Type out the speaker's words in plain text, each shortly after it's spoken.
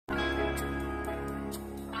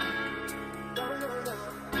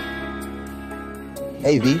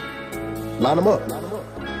Hey V, line them up.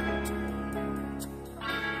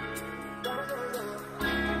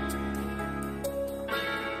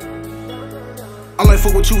 I like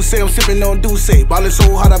fuck what you say, I'm sippin' on Douce. Ballin'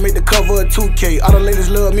 so hard, I made the cover of 2K. All the ladies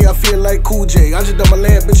love me, I feel like Cool J. I just done my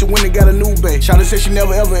last bitch and went and got a new bae. Shawty said she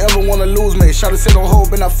never ever wanna lose me. Shawty said on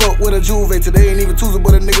hold, and I fuck with a Juve. Today ain't even Tuesday,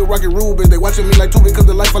 but a nigga rockin' Rubens. They watchin' me like Tubi, cause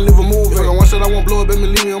the life I live a movie. If I want shit, I won't blow it, baby,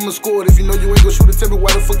 leave me, I'ma score it. If you know you ain't gon' shoot it, tell me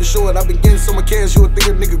why the fuck you show it. I been getting so much cash, you would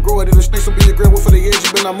think a nigga grow it. It'll snakes up in your grave, for the edge,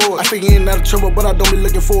 you been out more. I stay in and out of trouble, but I don't be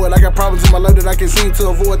looking for it. I got problems in my life that I can't seem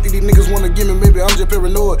to avoid. Think these niggas wanna give me, maybe I'm just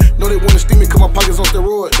paranoid. Know they wanna steam me, cause my pockets on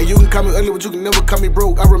steroids. And you can call me ugly, but you can never call me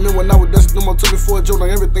broke. I remember when I was dustin' them, took me for a joke.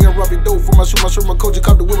 Like everything I rob me dope. For my shoe, my coach, you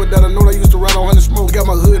caught the whip that I know I used to ride on 100 smoke. Got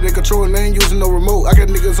my hood, they control, and they ain't using no remote. I got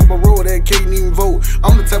niggas on my road that can't even vote.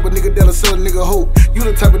 I'm the type of nigga that'll sell a nigga hope. You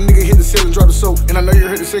the type of nigga hit the cell and drop the soap. And I know you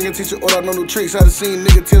heard the singing teacher, or I know no tricks. I done seen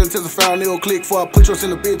nigga tellin' till I found they'll click. Before I put trust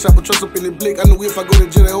in the bitch, I put trust up in the blick. I knew if I go to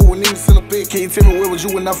jail, that hoe would need to send a pic. Can you tell me where was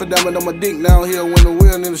you when I for diamond on my dick? Now here when the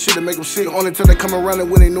wheel and the shit that make them sick. Only till they come around and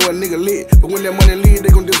when they know a nigga lit. But when that money leave, they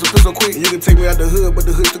gon' disappear so quick. And you can take me out the hood, but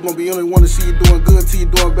the hood still gon' be only wanna see you doing good till you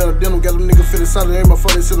doing better. Then got them niggas feeling solid, ain't my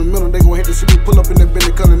fault, they sit in the middle. They gon' hate to see me pull up in that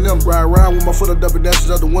Bentley cutting them. Ride around with my foot up, double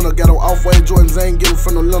dashes out the window. Got on off-white Jordans, I ain't getting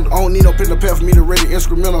from no London. I don't need no pen to pad for me to rate it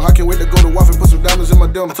instrumental. I can't wait to go to Waff and put some diamonds in my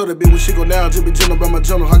dental. I told that bitch when she go down, just be gentle by my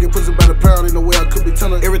journal. I get pussy by the pound, ain't no way I could be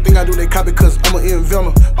telling. Everything I do, they copy cause I'm an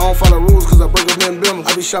inventor. I don't follow rules cause I break them in benders.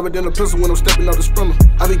 I be sharper than a pencil when I'm stepping out the sprinter.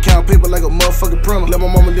 I be counting paper like a motherfucking printer. Let my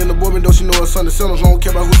mama then the boy, though she know her son the center. I don't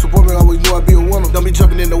care about who support me, I always knew I'd be a winner. Don't be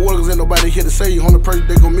jumping in the water cause ain't nobody here to save you. On the person,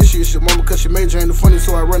 they gon' miss you. It's your mama cause she major ain't the funny,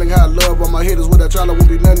 so I running how I love. All my haters without y'all, I wouldn't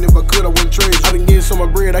be nothing. If I could, I wouldn't trade. I been getting so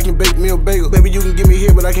much bread, I can bake me a bagel. Baby, you can give me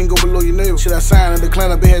here, but I can't go below your navel. Should I sign and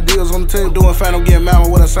decline? I been had deals on the table. Doing fine, I'm getting mad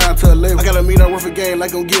on what I signed to a label. I gotta meet up worth a game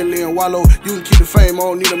like I'm getting Lee and Wallow. You can keep the fame, I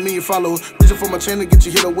don't need a million followers. Reaching for my chain to get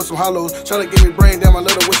you hit up with some hollows. Tryna give me brain down, I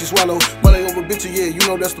let her what she swallow. Money over bitch, yeah, you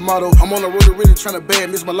know that's the motto. I'm on the road to really tryna bad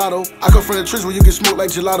miss my lotto. I come from the trench where you get smoked like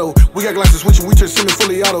gelato. We got glasses switching, we turn semi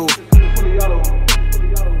fully auto.